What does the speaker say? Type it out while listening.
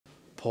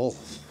Paul,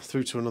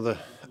 through to another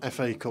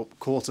FA Cup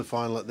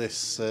quarter-final at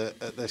this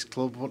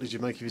club. What did you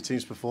make of your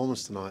team's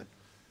performance tonight?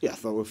 Yeah, I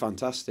thought we were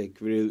fantastic,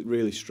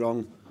 really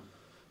strong.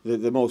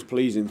 The most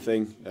pleasing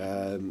thing,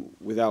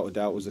 without a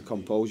doubt, was the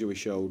composure we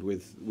showed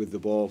with the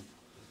ball.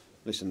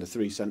 Listen, the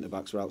three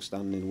centre-backs were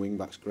outstanding,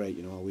 wing-backs great,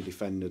 you know, we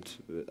defended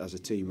as a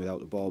team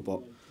without the ball,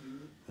 but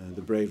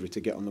the bravery to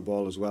get on the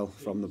ball as well,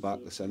 from the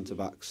back, the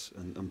centre-backs,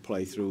 and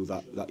play through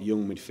that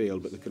young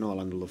midfield, but they can all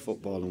handle the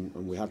football,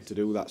 and we had to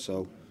do that,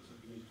 so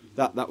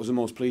that was the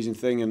most pleasing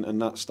thing,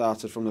 and that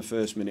started from the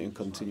first minute and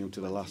continued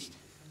to the last.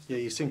 Yeah,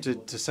 you seem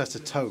to set a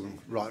tone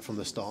right from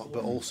the start,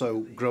 but also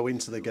grow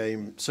into the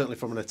game, certainly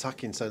from an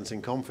attacking sense,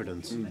 in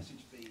confidence.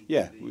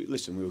 Yeah,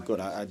 listen, we were good.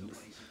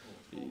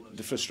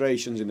 The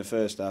frustrations in the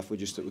first half were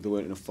just that there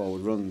weren't enough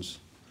forward runs.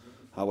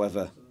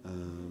 However,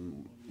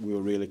 we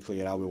were really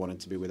clear how we wanted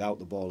to be without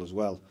the ball as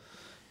well.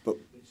 But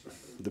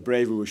the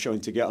bravery we were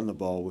showing to get on the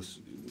ball was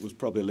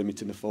probably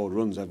limiting the forward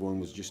runs.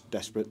 Everyone was just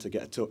desperate to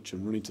get a touch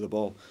and run into the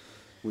ball.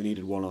 We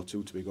needed one or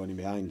two to be going in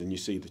behind, and you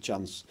see the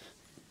chance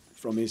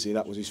from Izzy.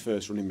 That was his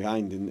first running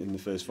behind in the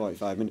first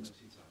 45 minutes.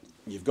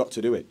 You've got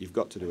to do it. You've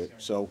got to do it.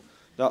 So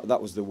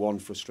that was the one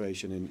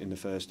frustration in the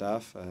first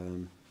half.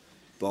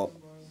 But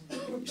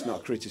it's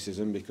not a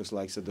criticism, because,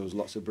 like I said, there was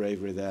lots of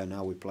bravery there and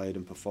how we played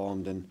and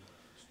performed, and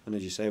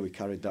as you say, we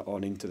carried that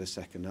on into the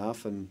second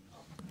half and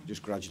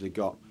just gradually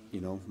got,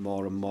 you know,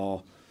 more and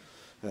more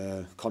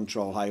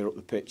control higher up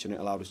the pitch, and it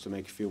allowed us to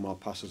make a few more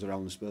passes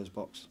around the Spurs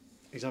box.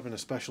 He's having a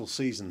special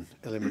season,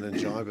 Iliman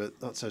Ndiaye, but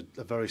that's a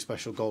very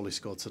special goal he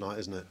scored tonight,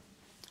 isn't it?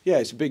 Yeah,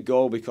 it's a big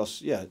goal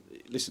because, yeah,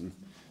 listen,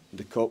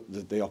 the cup,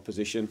 the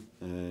opposition,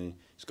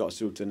 it's got us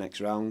through to the next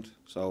round.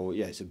 So,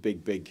 yeah, it's a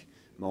big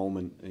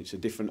moment. It's a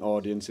different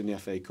audience in the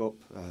FA Cup.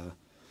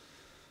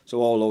 So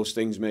all those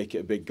things make it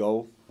a big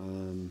goal.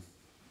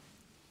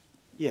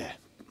 Yeah,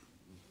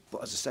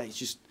 but as I say, it's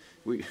just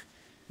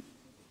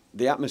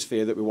the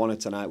atmosphere that we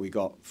wanted tonight we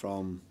got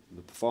from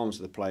the performance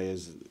of the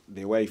players,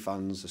 the away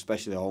fans,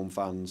 especially the home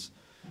fans,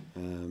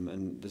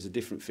 and there's a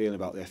different feeling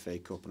about the FA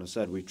Cup. And I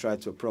said we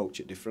tried to approach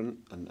it different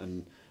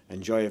and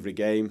enjoy every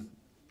game,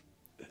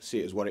 see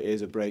it as what it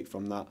is, a break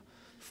from that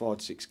 4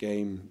 to 6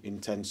 game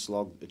intense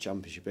slog the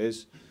Championship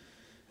is.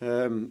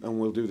 And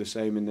we'll do the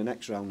same in the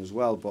next round as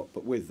well.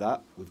 But with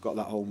that, we've got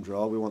that home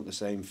draw. We want the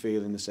same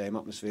feeling, the same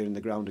atmosphere in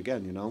the ground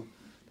again, you know.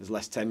 There's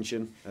less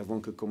tension.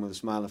 Everyone could come with a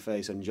smile on their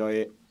face, enjoy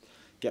it,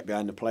 get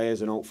behind the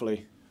players, and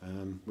hopefully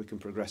we can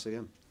progress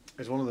again.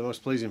 It's one of the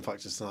most pleasing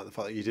factors tonight, the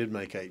fact that you did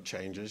make 8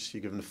 changes.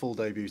 You've given a full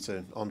debut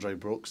to Andre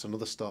Brooks,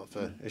 another start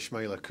for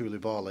Ismaila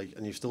Koulibaly,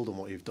 and you've still done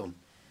what you've done.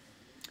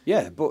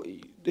 Yeah, but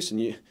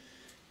listen,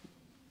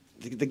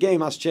 the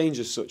game has changed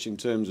as such in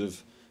terms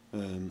of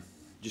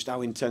just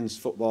how intense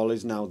football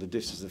is now, the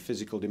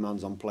physical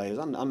demands on players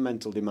and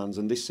mental demands,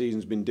 and this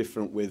season's been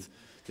different with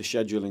the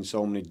schedule in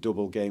so many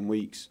double game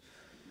weeks.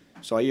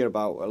 So I hear a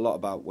lot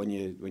about when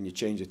you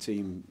change a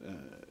team,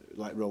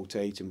 like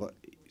rotating, but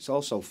it's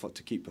also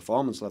to keep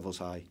performance levels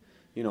high.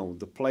 You know,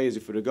 the players,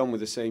 if we'd have gone with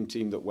the same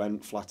team that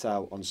went flat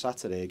out on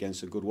Saturday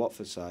against a good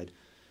Watford side,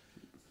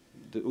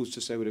 who's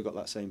to say we'd have got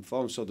that same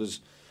form? So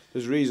there's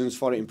reasons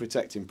for it in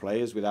protecting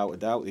players, without a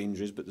doubt, the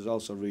injuries, but there's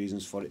also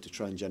reasons for it to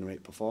try and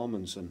generate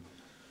performance, and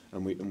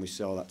we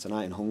saw that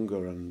tonight in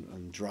hunger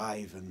and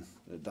drive and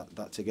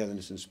that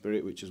togetherness and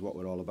spirit, which is what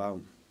we're all about.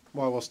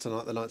 Why was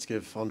tonight the night to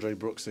give Andre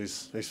Brooks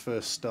his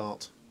first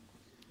start?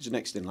 He's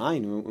next in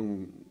line,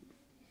 and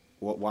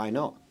why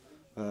not?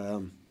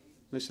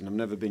 Listen, I've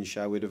never been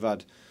shy. We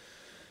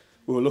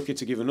were lucky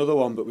to give another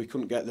one, but we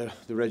couldn't get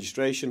the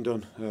registration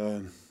done.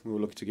 We were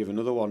lucky to give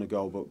another one a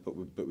go,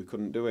 but we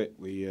couldn't do it.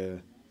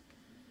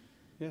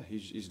 Yeah,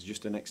 he's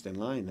just the next in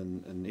line,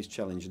 and his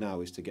challenge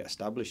now is to get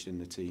established in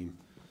the team,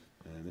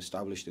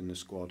 established in the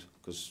squad,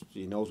 because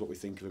he knows what we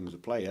think of him as a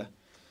player,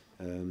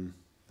 and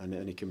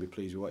he can be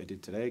pleased with what he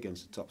did today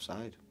against the top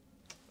side.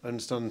 I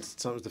understand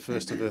that was the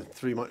first of a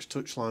 3-match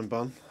touchline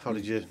ban. How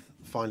did you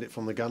find it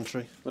from the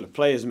gantry? Well, the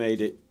players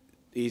made it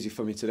easy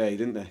for me today,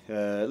 didn't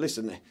they?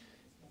 Listen,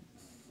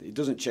 it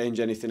doesn't change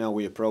anything how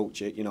we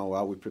approach it, you know,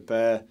 how we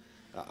prepare.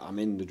 I'm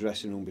in the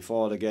dressing room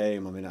before the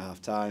game, I'm in at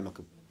half time.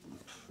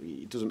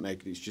 It doesn't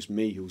make it's just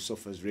me who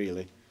suffers,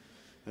 really.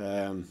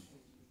 But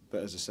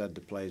as I said,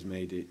 the players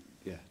made it,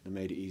 yeah, they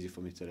made it easy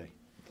for me today.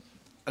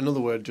 Another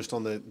word just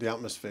on the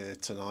atmosphere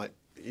tonight.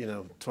 You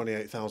know,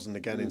 28,000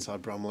 again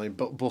inside Bramley,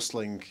 but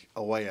bustling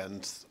away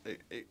end.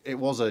 It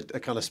was a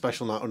kind of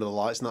special night under the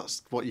lights, and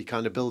that's what you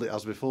kind of build it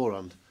as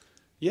beforehand.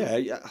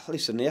 Yeah,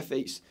 listen, the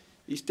FA,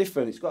 it's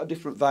different. It's got a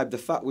different vibe. The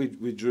fact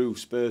we drew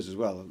Spurs as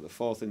well, the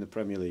 4th in the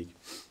Premier League,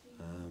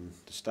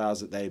 the stars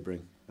that they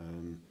bring.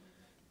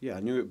 Yeah, I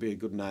knew it would be a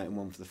good night and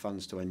one for the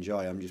fans to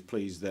enjoy. I'm just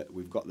pleased that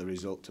we've got the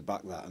result to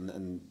back that,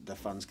 and the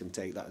fans can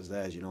take that as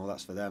theirs. You know,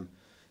 that's for them,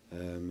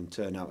 and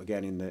turn out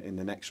again in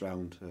the next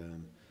round.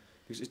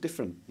 It's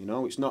different, you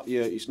know. It's not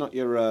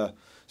your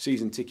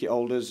season ticket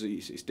holders.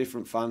 It's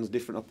different fans,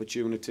 different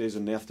opportunities,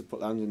 and they have to put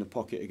their hands in the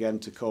pocket again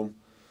to come.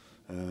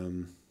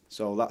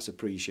 So that's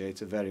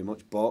appreciated very much.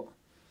 But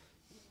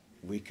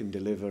we can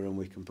deliver and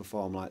we can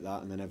perform like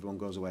that, and then everyone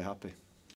goes away happy.